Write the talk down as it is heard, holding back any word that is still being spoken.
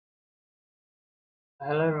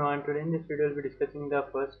Hello everyone. Today in this video we'll be discussing the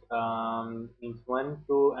first means 1,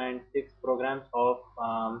 2 and 6 programs of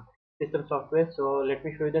system software. So let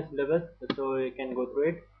me show you the syllabus so you can go through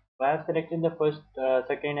it. I have selected the first,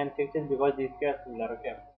 second and sixth because these two are similar.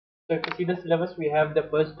 Okay. So if you see the syllabus, we have the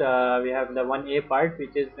first, we have the 1A part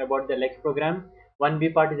which is about the Lex program.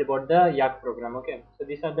 1B part is about the Yak program. Okay. So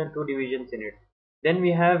these are the two divisions in it. Then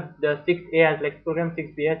we have the 6A as Lex program,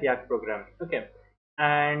 6B as Yak program. Okay,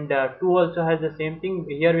 and 2 also has the same thing.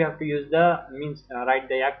 Here we have to use the means write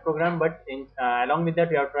the Yak program, but in along with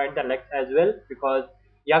that we have to write the Lex as well, because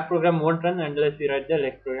Yak program won't run unless we write the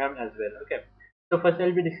Lex program as well. Okay, so first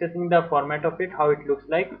I'll be discussing the format of it, how it looks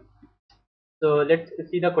like. So let's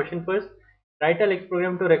see the question first. Write a Lex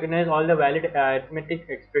program to recognize all the valid arithmetic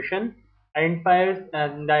expression. Identifiers,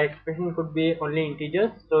 and the expression could be only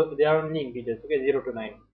integers, so they are only integers. Okay, 0 to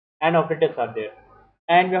 9, and operators are there,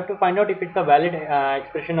 and we have to find out if it's a valid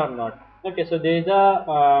expression or not. Okay, so there is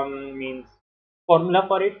a means formula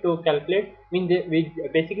for it to calculate. We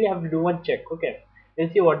basically have to do one check. Okay,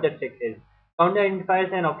 let's see what that check is. Count the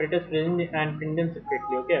identifiers and operators present and print them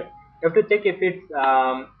separately. Okay, you have to check if it's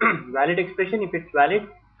valid expression. If it's valid,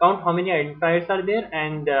 count how many identifiers are there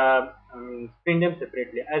and print them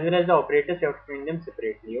separately, as well as the operators you have to print them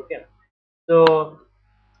separately. Okay, so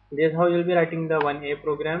this is how you'll be writing the 1A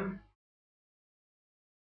program.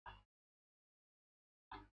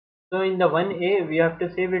 So in the 1A, we have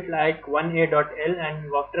to save it like 1A.l,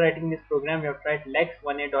 and after writing this program, we have to write lex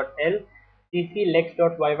 1A.l, cc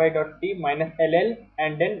lex.yy.t minus ll,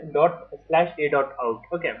 and then dot slash a dot out.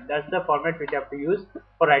 Okay, that's the format which you have to use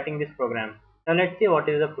for writing this program. Now let's see what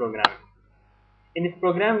is the program. In this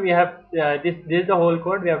program, we have this is the whole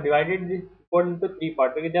code. We have divided this code into three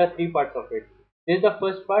parts. Okay, there are three parts of it. This is the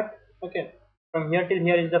first part. Okay, from here till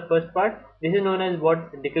here is the first part. This is known as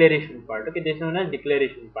what? Declaration part. Okay, this is known as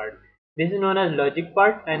declaration part. This is known as logic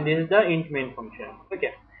part, and this is the int main function.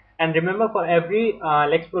 Okay, and remember, for every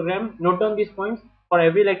Lex program, note down these points. For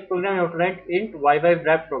every Lex program, you have to write int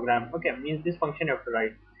wrap program. Okay, means this function you have to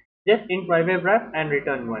write just int wrap and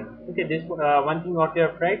return 1. Okay, this one thing what you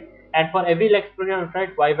have to write, and for every Lex program you have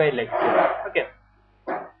to write Lex. Okay,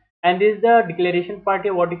 and this is the declaration part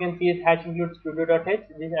here. What you can see is hash includes studio.h.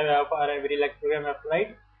 This for every Lex program you have to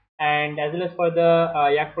write, and as well as for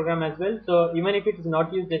the Yak program as well. So even if it is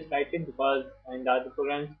not used, just write it, because in the other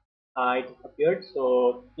programs it appeared,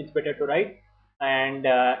 so it's better to write. And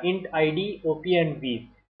int id, op and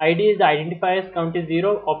v. Id is the identifiers count is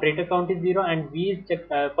 0, operator count is 0, and v is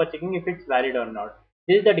for checking if it's valid or not.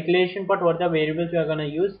 This is the declaration part. What the variables we are going to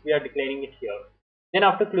use, we are declaring it here. Then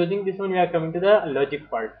after closing this one, we are coming to the logic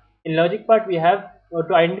part. In logic part, we have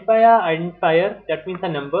to identify a identifier, that means a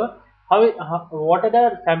number. What are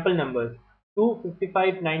the sample numbers? 2,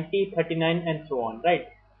 55, 90, 39, and so on, right?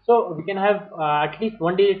 So we can have at least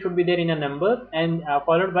one digit should be there in a number, and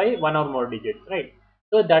followed by one or more digits, right?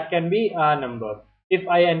 So that can be a number. If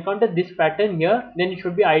I encounter this pattern here, then it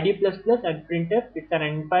should be id plus plus and printf. It's an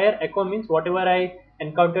identifier. Echo means whatever I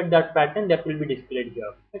encountered that pattern, that will be displayed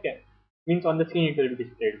here. Okay, means on the screen it will be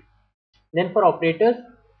displayed. Then for operators,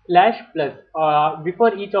 slash plus.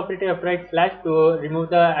 Before each operator, you have to write slash to remove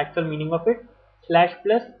the actual meaning of it. Slash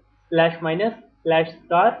plus, slash minus, slash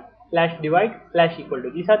star, slash divide, slash equal to.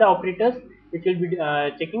 These are the operators which will be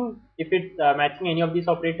checking if it's matching any of these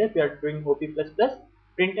operators. We are doing op plus plus,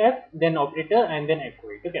 printf, then operator, and then echo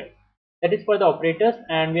it. Okay, that is for the operators,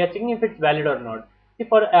 and we are checking if it's valid or not. See,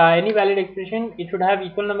 for any valid expression, it should have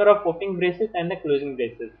equal number of opening braces and the closing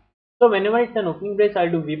braces. So whenever it's an opening brace, I'll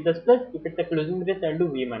do v plus plus. If it's a closing brace, I'll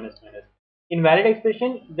do v minus minus. In valid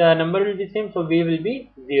expression, the number will be same, so v will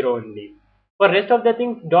be 0 only. For rest of the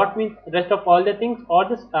things, dot means rest of all the things, or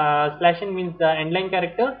the slash n means the end line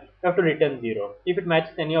character, you have to return 0. If it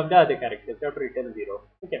matches any of the other characters, you have to return 0.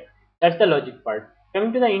 Okay, that's the logic part.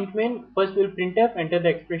 Coming to the int main, first we'll printf, enter the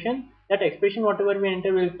expression. That expression, whatever we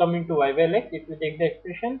enter, will come into ylex if we take the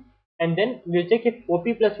expression, and then we'll check if op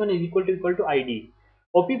plus 1 is equal to id.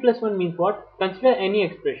 OP plus 1 means what? Consider any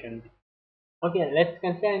expression. Okay, let's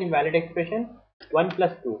consider any valid expression. 1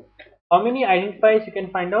 plus 2. How many identifiers you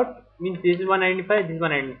can find out? Means this is one identifier, this is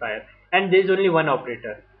one identifier, and there is only one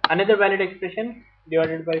operator. Another valid expression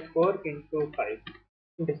divided by 4 into 5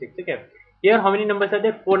 into 6. Okay. Here how many numbers are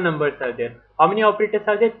there? 4 numbers are there. How many operators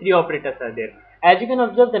are there? 3 operators are there. As you can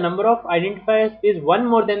observe, the number of identifiers is 1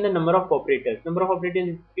 more than the number of operators. Number of operators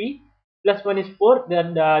is 3 plus 1 is 4.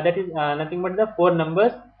 Then that is nothing but the 4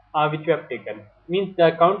 numbers which we have taken. Means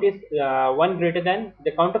the count is 1 greater than,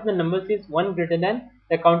 the count of the numbers is 1 greater than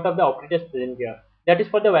the count of the operators present here. That is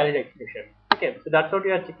for the valid expression. Okay, so that's what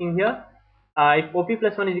we are checking here. If OP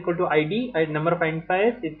plus 1 is equal to ID, number of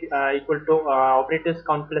identifiers is equal to operators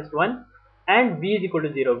count plus 1, and V is equal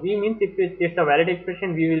to 0. V means if it's a valid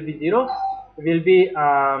expression, V will be 0. We will be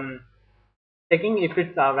checking if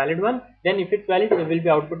it's a valid one. Then if it's valid, we will be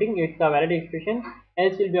outputting it's a valid expression,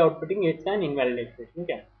 else we'll be outputting it's an invalid expression.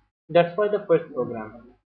 Okay, that's for the first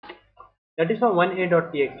program. That is for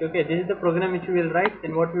 1a.txt. Okay, this is the program which we will write.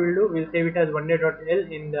 Then what we will do, we'll save it as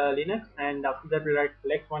 1a.l in the Linux, and after that we'll write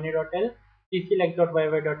select 1a.l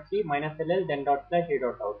cc minus ll then dot slash a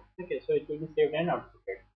dot out. Okay, so it will be saved and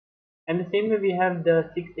outputted. And the same way we have the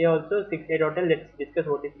 6a also, 6a.l. Let's discuss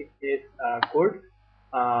what is 6a's code.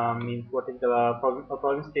 Means what is the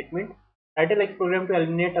problem statement. Write a Lex program to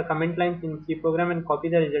eliminate a comment lines in C program and copy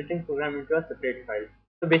the resulting program into a separate file.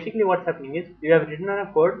 So basically what's happening is you have written on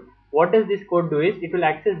a code. What does this code do is it will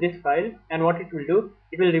access this file, and what it will do,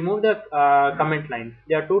 it will remove the comment lines.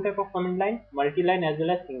 There are two type of comment lines, multi-line as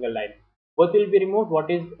well as single line. Both will be removed. What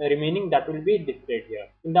is remaining, that will be displayed here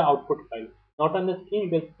in the output file. Not on the screen,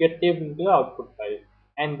 it will get saved into the output file.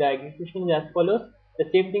 And the execution is as follows. The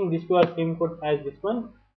same thing, these two are same code as this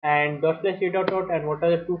one, and dot slash a dot out, and what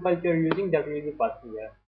are the two files you are using, that will be passing here,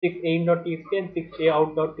 6a.txt and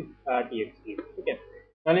 6a.out.txt. Okay,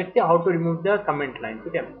 now let's see how to remove the comment lines.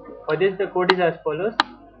 Okay, for this the code is as follows.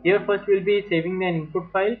 Here first we'll be saving the input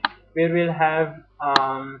file, where we'll have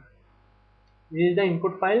this is the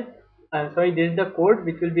input file, sorry, this is the code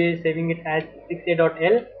which will be saving it as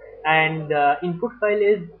 6a.l, and the input file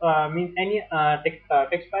is means any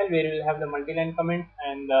text file where we will have the multi-line comments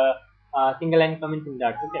and the single line comments in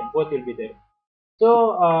that. Okay, both will be there. So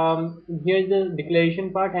here is the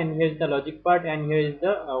declaration part, and here is the logic part, and here is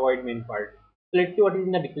the void main part. So let's see what is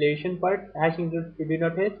in the declaration part. Hash includes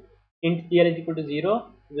pd.h, int cl is equal to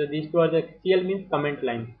 0. So these two are the cl means comment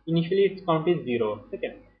line. Initially its count is 0.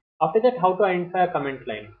 Okay. After that, how to identify a comment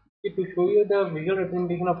line. Okay, to show you the visual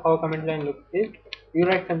representation of how a comment line looks is, you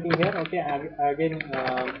write something here. Okay, again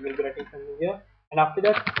we'll be writing something here, and after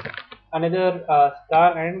that another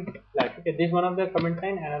star and slash. Okay, this one of the comment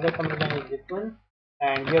line, another comment line is this one,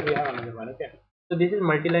 and here we have another one. Okay, so this is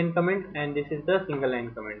multi-line comment and this is the single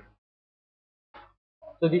line comment.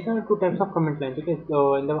 So these are two types of comment lines. Okay,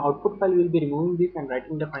 so in the output file we will be removing this and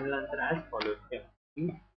writing the final answer as follows. Okay,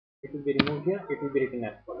 it will be removed here, it will be written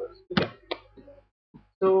as follows. Okay,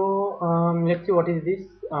 so let's see what is this.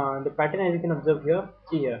 The pattern, as you can observe here,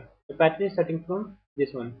 see here, the pattern is starting from this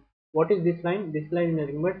one. What is this line? This line is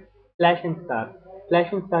nothing but slash and star.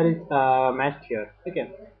 Slash and star is matched here.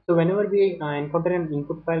 Okay, so whenever we encounter an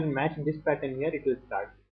input file and match this pattern here, it will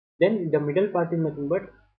start. Then the middle part is nothing but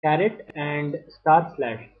caret and star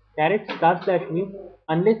slash. Caret star slash means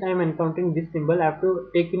unless I am encountering this symbol, I have to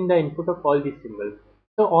take in the input of all these symbols.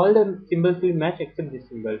 So all the symbols will match except this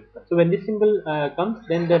symbol. So when this symbol comes,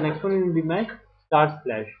 then the next one will be matched star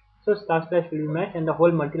slash. So star slash will be matched and the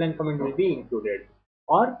whole multi-line comment will be included.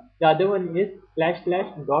 Or the other one is slash slash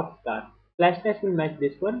dot star. Slash slash will match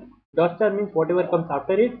this one. Dot star means whatever comes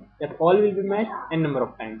after it, that all will be matched n number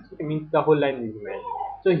of times. It means the whole line will be matched.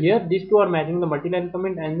 So here these two are matching the multi-line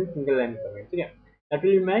comment and the single line comment. Okay, that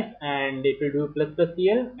will be matched, and it will do plus plus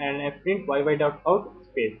cl and f print yy dot out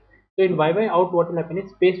space. So in yy out, what will happen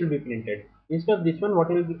is space will be printed. Instead of this one, what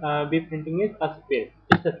will be printing is a space,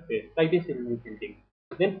 just a space, like this it will be printing.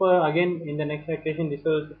 Then for again in the next iteration, this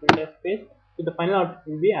will also print as space. So the final output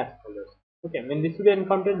will be as follows. Okay, when this will be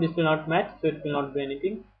encountered, this will not match, so it will not do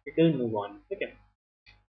anything. It will move on. Okay.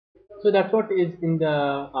 So that's what is in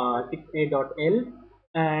the 6a.l,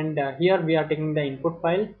 and here we are taking the input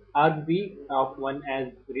file argv of 1 as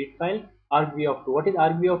read file, argv of 2. What is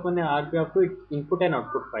argv of 1 and argv of 2? It's input and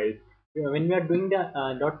output files. When we are doing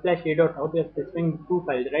the dot slash a dot out, we are specifying two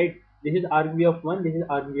files, right? This is argv of 1, this is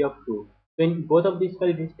argv of 2. So in both of these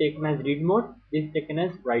files, this is taken as read mode, this is taken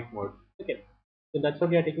as write mode. Okay, so that's what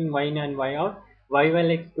we are taking y in and y out, y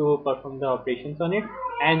while x to perform the operations on it,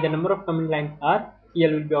 and the number of command lines are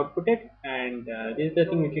cl will be outputted, and this is the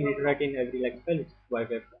thing which you need to write in every Lex file, which is y.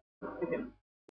 Okay.